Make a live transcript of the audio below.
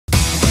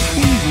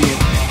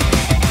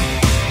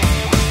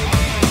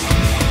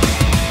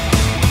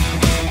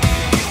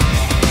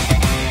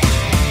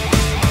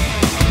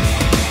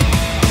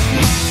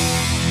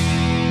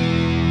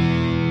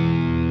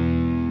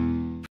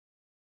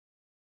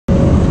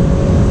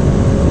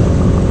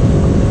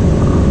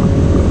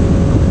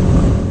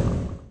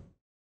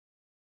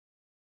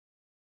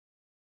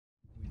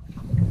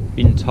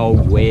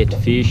told where to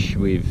fish.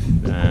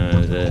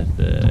 The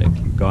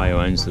guy who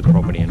owns the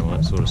property and all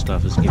that sort of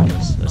stuff has given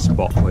us a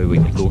spot where we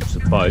can launch the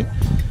boat.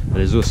 But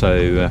there's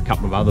also a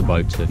couple of other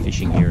boats that are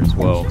fishing here as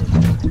well.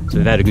 So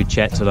we've had a good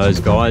chat to those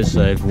guys.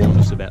 They've warned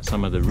us about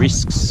some of the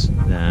risks.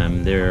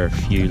 There are a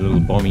few little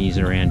bommies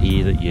around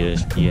here that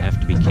you have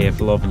to be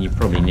careful of, and you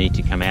probably need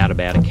to come out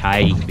about a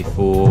K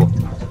before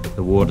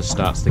the water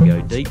starts to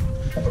go deep.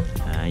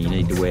 You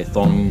need to wear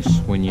thongs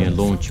when you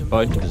launch your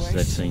boat because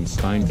they've seen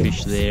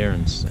stonefish there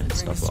and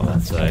stuff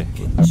like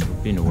that, so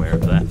we've been aware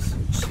of that.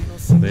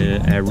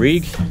 Our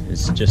rig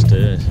is just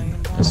a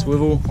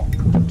swivel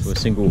to a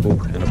single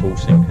hook and a bull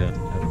sinker at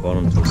the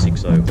bottom to a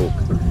 6/0 hook.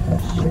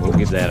 We'll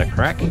give that a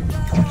crack.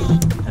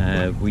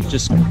 We've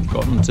just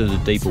gotten to the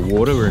deeper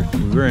water.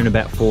 We're in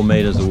about 4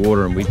 metres of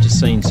water, and we've just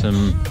seen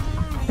some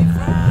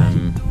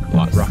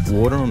like rough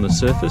water on the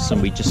surface,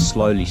 and we just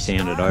slowly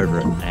sounded over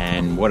it,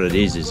 and what it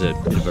is a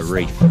bit of a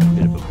reef, a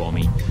bit of a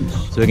bommy.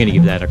 So we're going to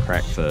give that a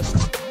crack first.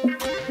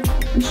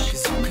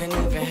 Cause you can't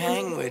even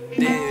hang with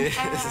this.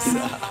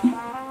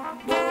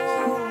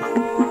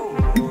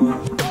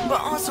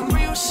 But on some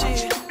real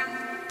shit,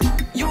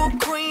 you a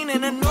queen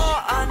and I know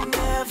I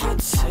never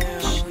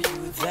tell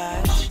you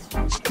that.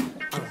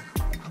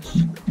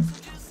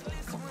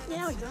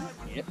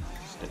 Yep,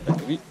 step back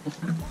a bit.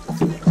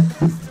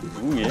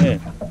 Oh yeah,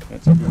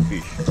 that's a good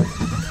fish.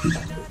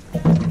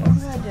 What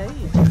do I do?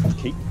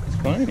 Keep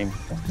playing him.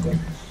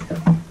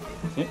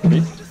 Yep,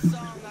 fish.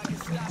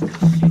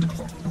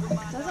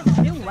 Doesn't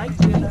feel like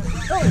it.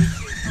 Oh!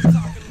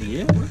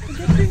 Yeah.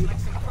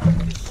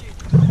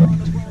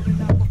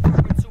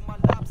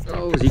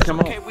 Oh, has he come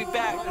off? Okay, we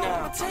back now.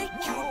 I'ma take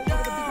you.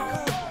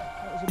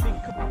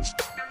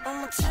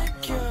 I'ma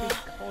take you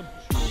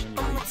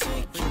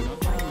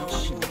down.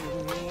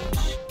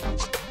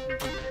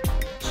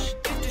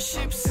 If the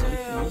ship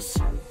sails,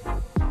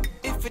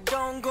 if it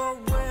don't go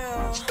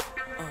well,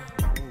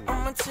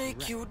 I'ma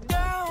take you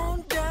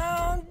down,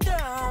 down,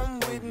 down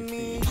with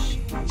me.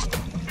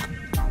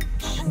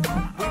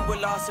 We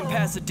were lost in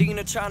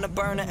Pasadena trying to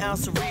burn an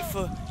ounce of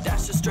reefer.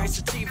 That's just straight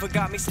sativa,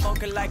 got me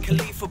smoking like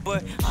Khalifa,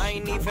 but I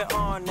ain't even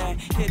on that.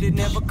 Hit it,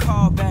 never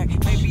call back.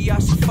 Maybe I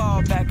should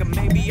fall back, or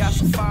maybe I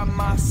should find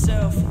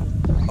myself,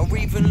 or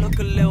even look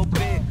a little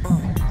bit.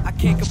 I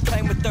can't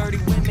complain with 30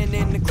 women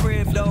in the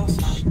crib, though.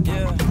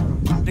 Yeah,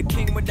 the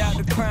king without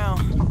the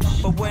crown.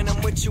 But when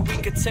I'm with you, we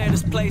could tear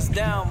this place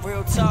down.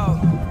 Real talk.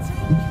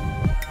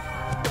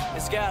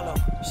 It's GALLO.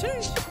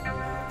 Sheesh.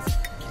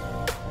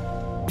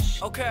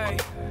 Okay.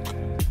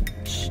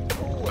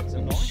 Oh, that's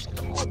a nice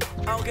cod.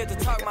 I don't get to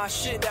talk my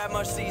shit that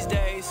much these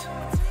days,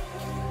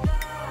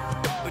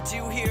 but do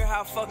you hear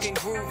how fucking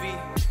groovy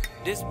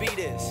this beat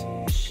is?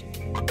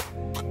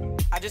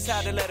 I just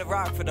had to let it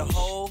rock for the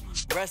whole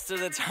rest of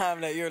the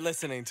time that you're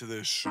listening to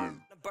this shit.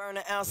 Burn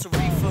an ounce of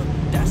reefer,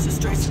 that's just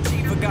straight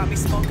sativa, got me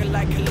smoking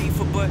like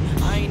Khalifa, but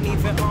I ain't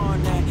even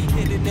on that.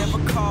 Hit it, never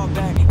call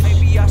back.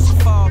 Maybe I should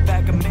fall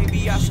back, or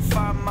maybe I should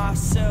find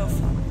myself,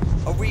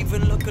 or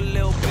even look a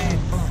little bit.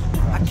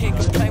 I can't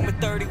complain with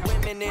 30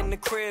 women in the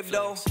crib,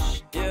 though.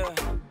 Yeah,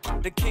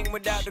 the king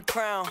without the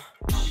crown.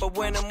 But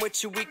when I'm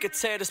with you, we could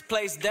tear this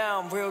place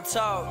down. Real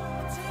talk.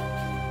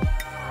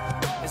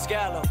 It's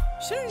GALLO.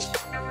 Sheesh.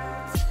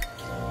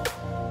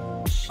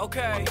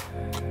 Okay.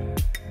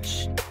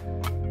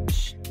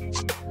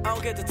 I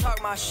don't get to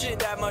talk my shit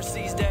that much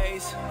these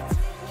days,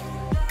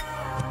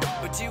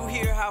 but do you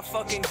hear how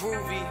fucking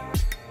groovy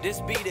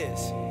this beat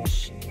is?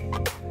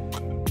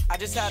 I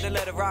just had to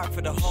let it rock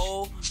for the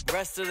whole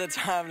rest of the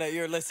time that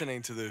you're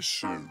listening to this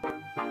shit.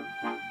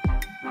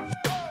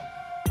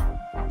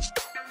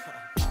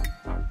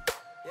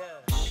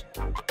 Yeah.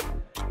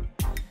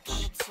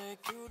 I'ma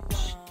take you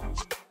down.